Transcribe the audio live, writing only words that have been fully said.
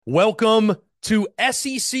Welcome to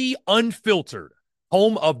SEC Unfiltered,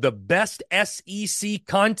 home of the best SEC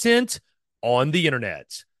content on the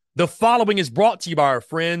internet. The following is brought to you by our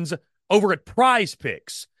friends over at Prize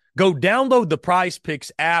Picks. Go download the Prize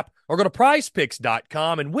Picks app or go to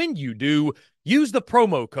prizepicks.com, and when you do, use the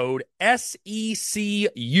promo code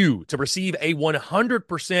SECU to receive a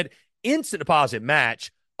 100% instant deposit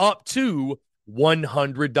match up to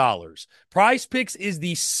 $100. Prize Picks is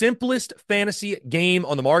the simplest fantasy game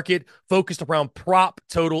on the market, focused around prop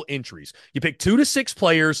total entries. You pick 2 to 6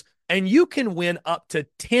 players, and you can win up to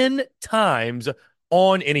 10 times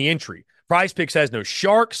on any entry. Prize Picks has no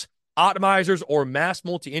sharks, optimizers, or mass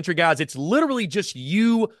multi-entry guides. It's literally just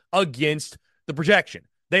you against the projection.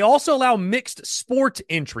 They also allow mixed sport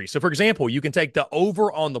entry. So, for example, you can take the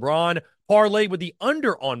over on LeBron, parlay with the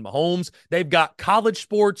under on Mahomes. They've got college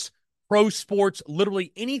sports, pro sports,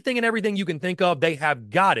 literally anything and everything you can think of, they have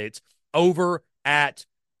got it over at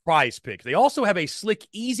Prize Picks. They also have a slick,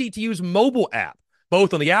 easy-to-use mobile app,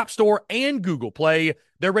 both on the App Store and Google Play.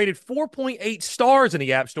 They're rated 4.8 stars in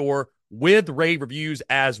the App Store with rave reviews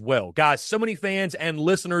as well. Guys, so many fans and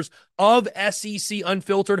listeners of SEC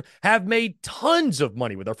Unfiltered have made tons of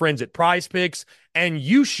money with our friends at Prize Picks, and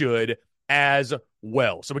you should as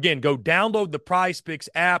well. So again, go download the Prize Picks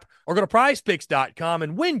app or go to prizepicks.com,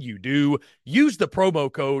 and when you do, use the promo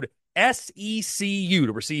code SECU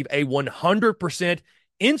to receive a 100%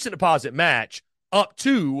 instant deposit match up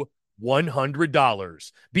to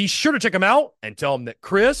 $100. Be sure to check them out and tell them that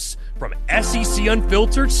Chris from SEC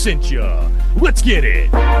Unfiltered sent you. Let's get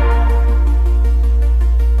it.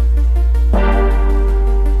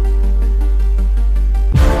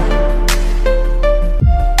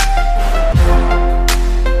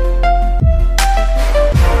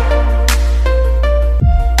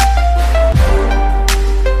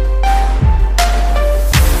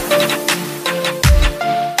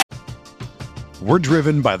 We're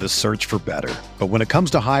driven by the search for better. But when it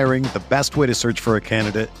comes to hiring, the best way to search for a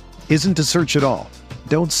candidate isn't to search at all.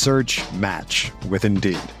 Don't search, match with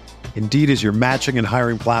Indeed. Indeed is your matching and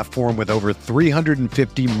hiring platform with over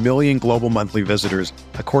 350 million global monthly visitors,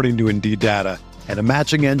 according to Indeed data, and a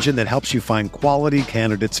matching engine that helps you find quality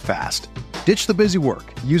candidates fast. Ditch the busy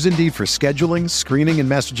work. Use Indeed for scheduling, screening,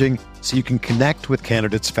 and messaging so you can connect with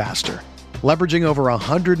candidates faster. Leveraging over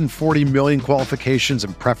 140 million qualifications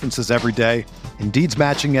and preferences every day, Indeed's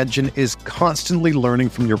matching engine is constantly learning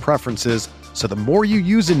from your preferences, so the more you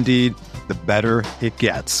use Indeed, the better it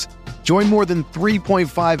gets. Join more than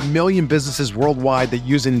 3.5 million businesses worldwide that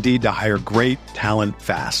use Indeed to hire great talent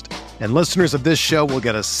fast. And listeners of this show will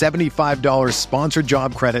get a $75 sponsored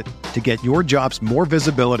job credit to get your jobs more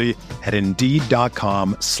visibility at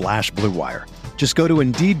Indeed.com/Blue Wire. Just go to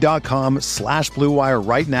Indeed.com/Blue Wire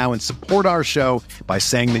right now and support our show by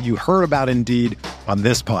saying that you heard about Indeed on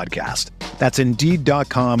this podcast. That's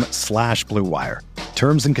Indeed.com/Blue Wire.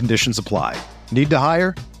 Terms and conditions apply. Need to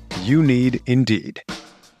hire? You need Indeed.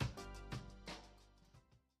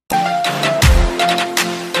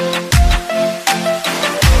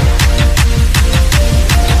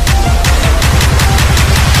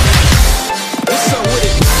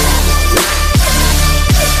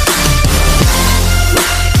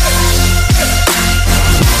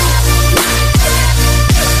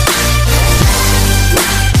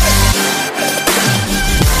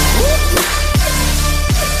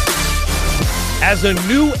 As a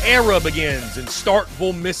new era begins in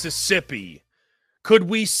Starkville, Mississippi, could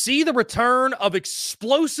we see the return of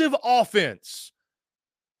explosive offense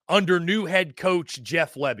under new head coach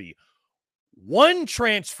Jeff Lebby? One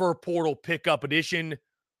transfer portal pickup edition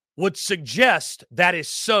would suggest that is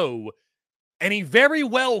so, and he very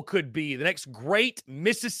well could be the next great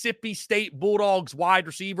Mississippi State Bulldogs wide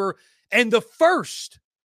receiver and the first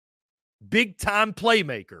big-time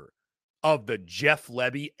playmaker of the Jeff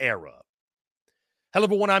Lebby era. Hello,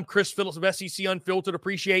 everyone. I'm Chris Phillips of SEC Unfiltered.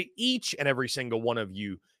 Appreciate each and every single one of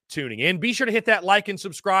you tuning in. Be sure to hit that like and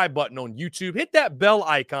subscribe button on YouTube. Hit that bell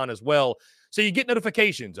icon as well so you get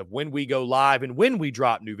notifications of when we go live and when we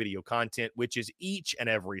drop new video content, which is each and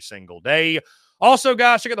every single day. Also,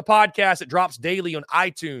 guys, check out the podcast. It drops daily on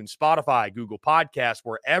iTunes, Spotify, Google Podcasts,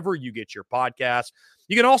 wherever you get your podcasts.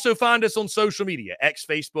 You can also find us on social media, X,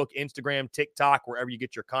 Facebook, Instagram, TikTok, wherever you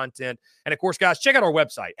get your content. And, of course, guys, check out our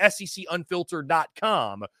website,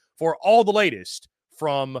 secunfiltered.com, for all the latest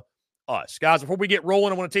from us. Guys, before we get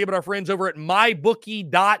rolling, I want to tell you about our friends over at mybookie.ag.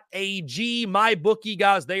 MyBookie,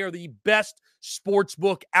 guys, they are the best sports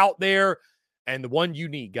book out there. and the one you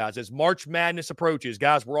need, guys. As March Madness approaches,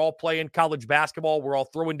 guys, we're all playing college basketball. We're all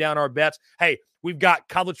throwing down our bets. Hey, we've got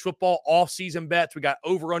college football off-season bets. We got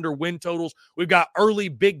over-under win totals. We've got early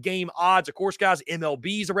big game odds. Of course, guys,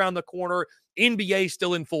 MLB's around the corner. NBA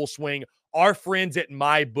still in full swing. Our friends at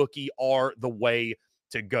MyBookie are the way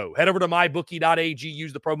to go. Head over to mybookie.ag.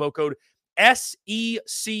 Use the promo code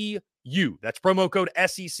SECU. That's promo code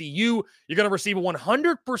SECU. You're going to receive a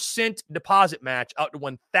 100% deposit match up to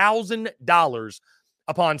 $1,000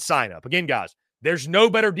 upon sign up. Again, guys, there's no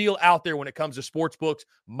better deal out there when it comes to sports books.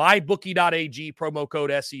 Mybookie.ag, promo code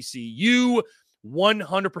SECU.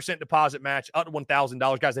 100% deposit match up to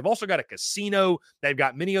 $1,000. Guys, they've also got a casino. They've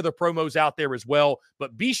got many other promos out there as well.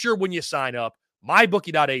 But be sure when you sign up,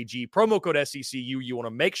 mybookie.ag, promo code SECU. You want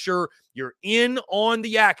to make sure you're in on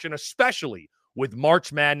the action, especially with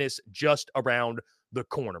March Madness just around the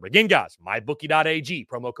corner. But again, guys, mybookie.ag,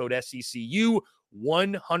 promo code SECU,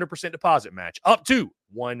 100% deposit match up to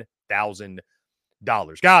 $1,000.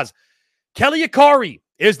 Guys, Kelly Akharaiyi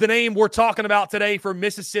is the name we're talking about today for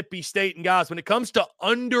Mississippi State. And guys, when it comes to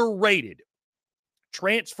underrated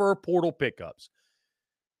transfer portal pickups,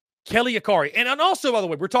 Kelly Akharaiyi, and also, by the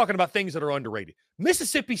way, we're talking about things that are underrated.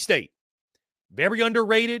 Mississippi State, very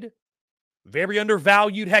underrated, very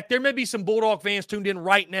undervalued. Heck, there may be some Bulldog fans tuned in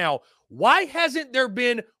right now. Why hasn't there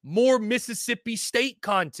been more Mississippi State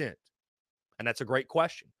content? And that's a great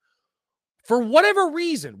question. For whatever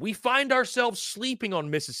reason, we find ourselves sleeping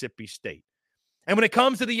on Mississippi State. And when it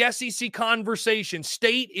comes to the SEC conversation,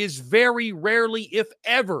 State is very rarely, if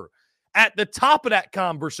ever, at the top of that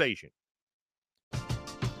conversation.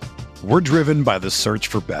 We're driven by the search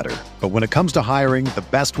for better. But when it comes to hiring, the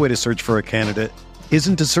best way to search for a candidate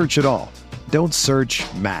isn't to search at all. Don't search,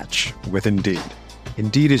 match with Indeed.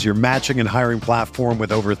 Indeed is your matching and hiring platform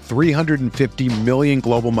with over 350 million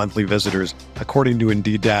global monthly visitors, according to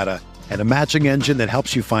Indeed data, and a matching engine that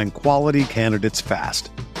helps you find quality candidates fast.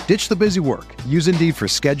 Ditch the busy work. Use Indeed for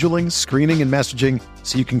scheduling, screening, and messaging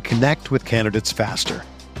so you can connect with candidates faster.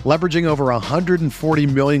 Leveraging over 140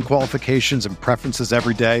 million qualifications and preferences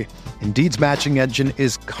every day, Indeed's matching engine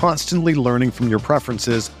is constantly learning from your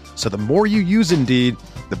preferences, so the more you use Indeed,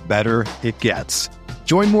 the better it gets.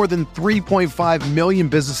 Join more than 3.5 million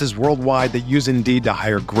businesses worldwide that use Indeed to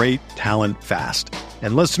hire great talent fast.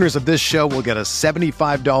 And listeners of this show will get a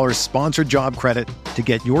 $75 sponsored job credit to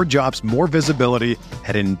get your jobs more visibility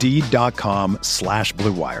at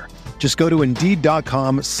Indeed.com/Blue Wire. Just go to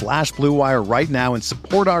Indeed.com/Blue Wire right now and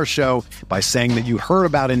support our show by saying that you heard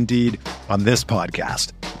about Indeed on this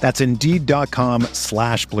podcast. That's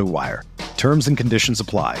Indeed.com/Blue Wire. Terms and conditions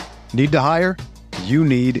apply. Need to hire? You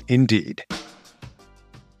need Indeed.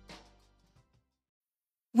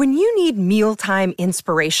 When you need mealtime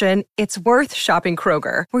inspiration, it's worth shopping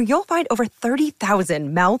Kroger, where you'll find over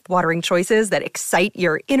 30,000 mouth-watering choices that excite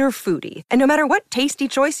your inner foodie. And no matter what tasty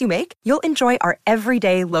choice you make, you'll enjoy our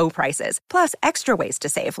everyday low prices, plus extra ways to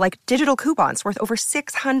save, like digital coupons worth over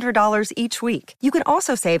 $600 each week. You can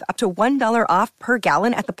also save up to $1 off per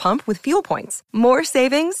gallon at the pump with fuel points. More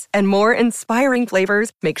savings and more inspiring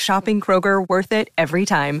flavors make shopping Kroger worth it every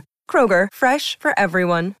time. Kroger, fresh for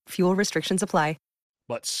everyone. Fuel restrictions apply.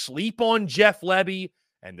 But sleep on Jeff Lebby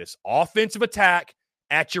and this offensive attack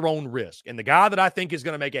at your own risk. And the guy that I think is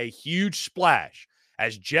going to make a huge splash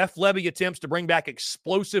as Jeff Lebby attempts to bring back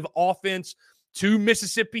explosive offense to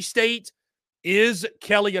Mississippi State is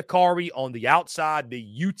Kelly Akharaiyi on the outside, the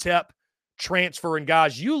UTEP transfer. And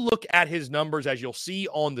guys, you look at his numbers as you'll see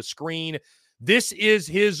on the screen. This is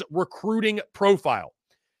his recruiting profile.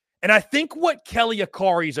 And I think what Kelly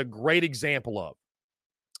Akharaiyi is a great example of,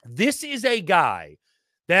 this is a guy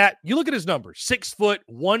that, you look at his numbers, 6 foot,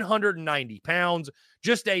 190 pounds,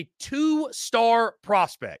 just a 2-star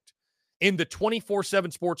prospect in the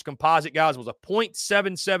 24/7 Sports Composite, guys, was a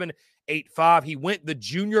 .7785. He went the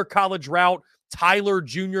junior college route, Tyler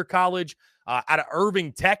Junior College out of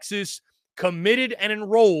Irving, Texas, committed and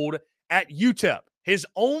enrolled at UTEP. His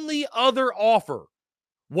only other offer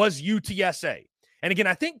was UTSA. And again,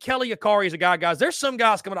 I think Kelly Akharaiyi is a guy, guys, there's some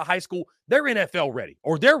guys coming out of high school, they're NFL ready,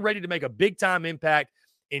 or they're ready to make a big-time impact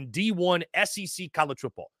in D1 SEC college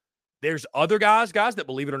football. There's other guys, that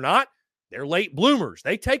believe it or not, they're late bloomers.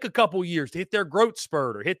 They take a couple years to hit their growth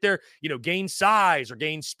spurt or hit their, gain size or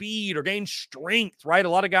gain speed or gain strength, right? A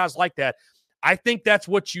lot of guys like that. I think that's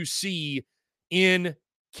what you see in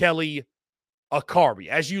Kelly Akharaiyi.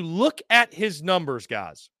 As you look at his numbers,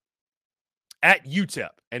 guys, at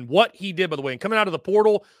UTEP and what he did, by the way, and coming out of the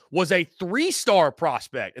portal, was a 3-star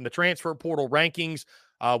prospect in the transfer portal rankings,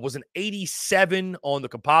 was an 87 on the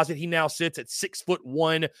composite. He now sits at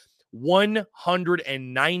 6'1",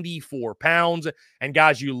 194 pounds. And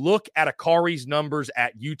guys, you look at Akharaiyi's numbers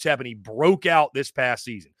at UTEP, and he broke out this past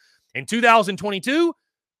season. In 2022,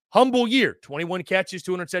 humble year, 21 catches,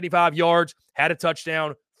 275 yards, had a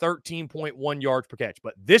touchdown, 13.1 yards per catch.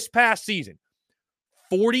 But this past season,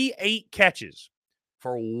 48 catches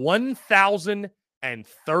for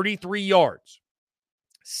 1,033 yards,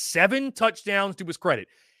 7 touchdowns to his credit.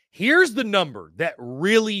 Here's the number that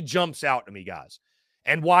really jumps out to me, guys,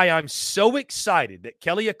 and why I'm so excited that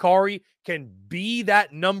Kelly Akharaiyi can be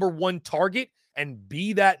that number one target and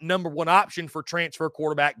be that number one option for transfer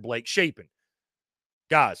quarterback Blake Shapen.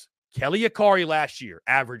 Guys, Kelly Akharaiyi last year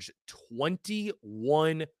averaged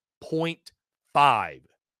 21.5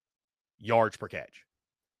 yards per catch.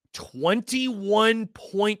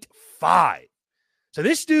 21.5. So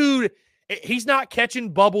this dude, he's not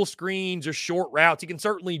catching bubble screens or short routes. He can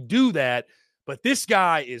certainly do that, but this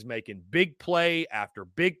guy is making big play after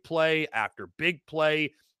big play after big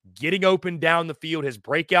play, getting open down the field. His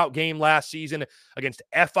breakout game last season against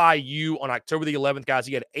FIU on October the 11th, guys,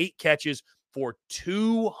 he had 8 catches for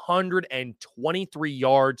 223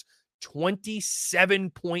 yards,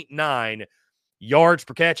 27.9 yards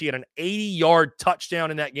per catch. He had an 80-yard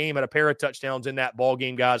touchdown in that game, had a pair of touchdowns in that ball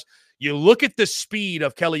game, guys. You look at the speed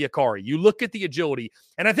of Kelly Akharaiyi, you look at the agility,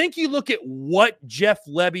 and I think you look at what Jeff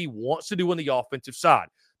Lebby wants to do on the offensive side.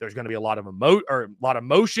 There's going to be a lot of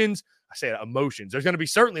emotions. I say emotions. There's going to be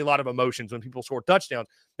certainly a lot of emotions when people score touchdowns.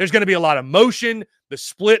 There's going to be a lot of motion. The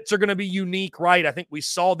splits are going to be unique, right? I think we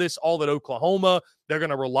saw this all at Oklahoma. They're going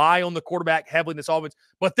to rely on the quarterback heavily in this offense,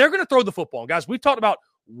 but they're going to throw the football. And guys, we've talked about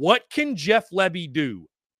what can Jeff Lebby do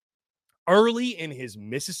early in his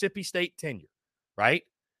Mississippi State tenure, right?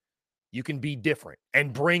 You can be different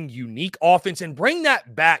and bring unique offense and bring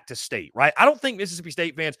that back to state, right? I don't think Mississippi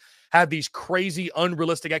State fans have these crazy,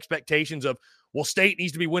 unrealistic expectations of, well, state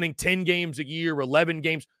needs to be winning 10 games a year, 11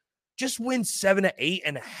 games. Just win 7 to 8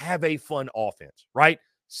 and have a fun offense, right?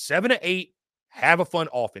 7 to 8, have a fun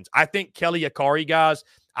offense. I think Kelly Akharaiyi, guys,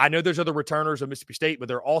 I know there's other returners of Mississippi State, but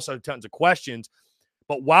there are also tons of questions.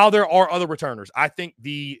 But while there are other returners, I think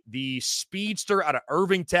the speedster out of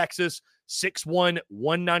Irving, Texas, 6'1",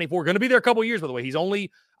 194, going to be there a couple of years, by the way. He's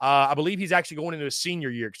only, I believe he's actually going into his senior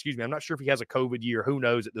year. Excuse me. I'm not sure if he has a COVID year. Who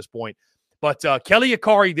knows at this point. But Kelly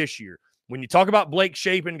Akharaiyi this year, when you talk about Blake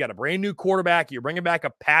Shapen, got a brand new quarterback, you're bringing back a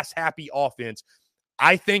pass-happy offense,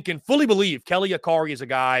 I think and fully believe Kelly Akharaiyi is a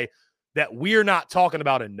guy that we're not talking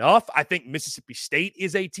about enough. I think Mississippi State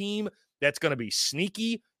is a team that's going to be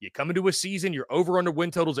sneaky. You come into a season, you're over under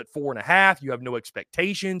win totals at 4.5. You have no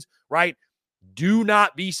expectations, right? Do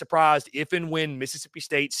not be surprised if and when Mississippi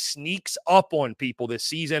State sneaks up on people this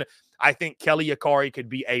season. I think Kelly Akharaiyi could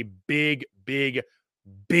be a big, big,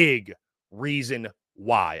 big reason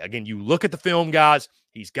why. Again, you look at the film, guys.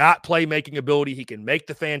 He's got playmaking ability. He can make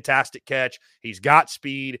the fantastic catch. He's got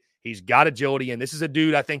speed. He's got agility. And this is a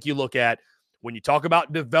dude I think you look at when you talk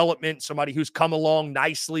about development, somebody who's come along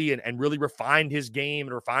nicely and really refined his game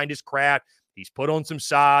and refined his craft. He's put on some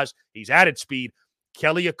size. He's added speed.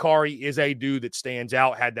 Kelly Akharaiyi is a dude that stands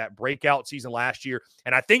out, had that breakout season last year.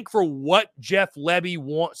 And I think for what Jeff Lebby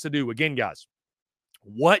wants to do, again, guys,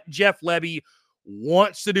 what Jeff Lebby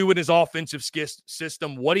wants to do in his offensive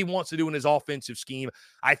system, what he wants to do in his offensive scheme,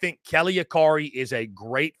 I think Kelly Akharaiyi is a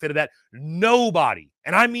great fit of that. Nobody,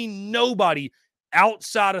 and I mean nobody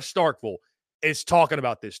outside of Starkville is talking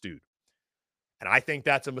about this dude. And I think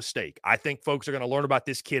that's a mistake. I think folks are going to learn about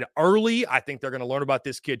this kid early. I think they're going to learn about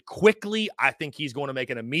this kid quickly. I think he's going to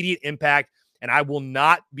make an immediate impact. And I will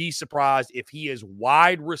not be surprised if he is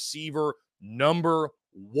wide receiver number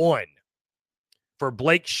 1 for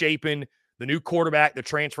Blake Shapen, the new quarterback, the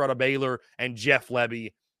transfer out of Baylor, and Jeff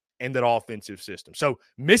Lebby in that offensive system. So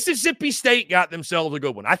Mississippi State got themselves a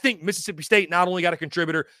good one. I think Mississippi State not only got a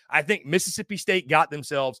contributor, I think Mississippi State got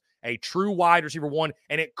themselves a true wide receiver 1,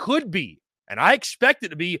 and it could be, and I expect it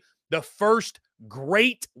to be, the first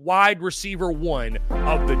great wide receiver 1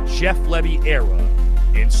 of the Jeff Lebby era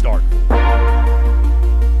in Starkville.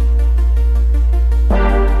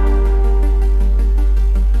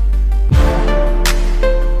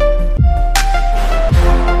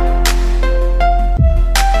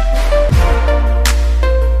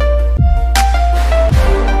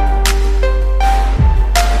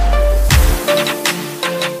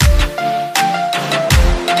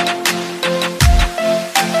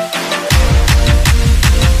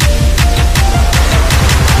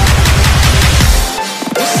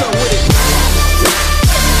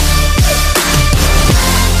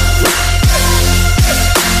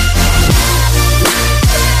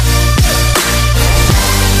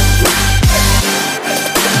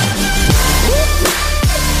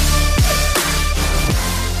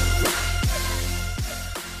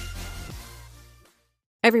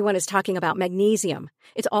 Everyone is talking about magnesium.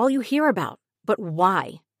 It's all you hear about. But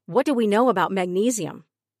why? What do we know about magnesium?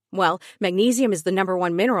 Well, magnesium is the number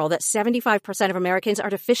one mineral that 75% of Americans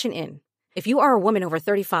are deficient in. If you are a woman over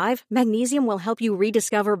 35, magnesium will help you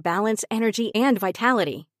rediscover balance, energy, and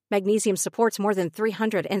vitality. Magnesium supports more than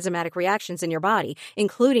 300 enzymatic reactions in your body,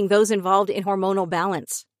 including those involved in hormonal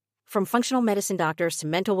balance. From functional medicine doctors to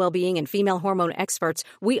mental well-being and female hormone experts,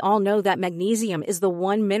 we all know that magnesium is the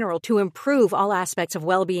one mineral to improve all aspects of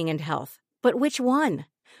well-being and health. But which one?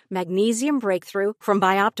 Magnesium Breakthrough from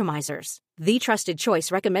Bioptimizers, the trusted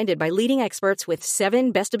choice recommended by leading experts with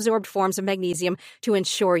 7 best-absorbed forms of magnesium to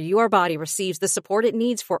ensure your body receives the support it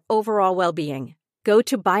needs for overall well-being. Go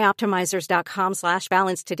to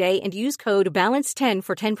bioptimizers.com/balance today and use code BALANCE10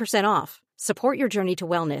 for 10% off. Support your journey to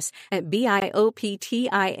wellness at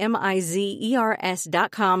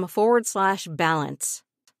bioptimizers.com/balance.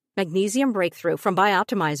 Magnesium Breakthrough from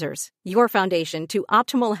Bioptimizers, your foundation to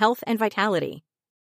optimal health and vitality.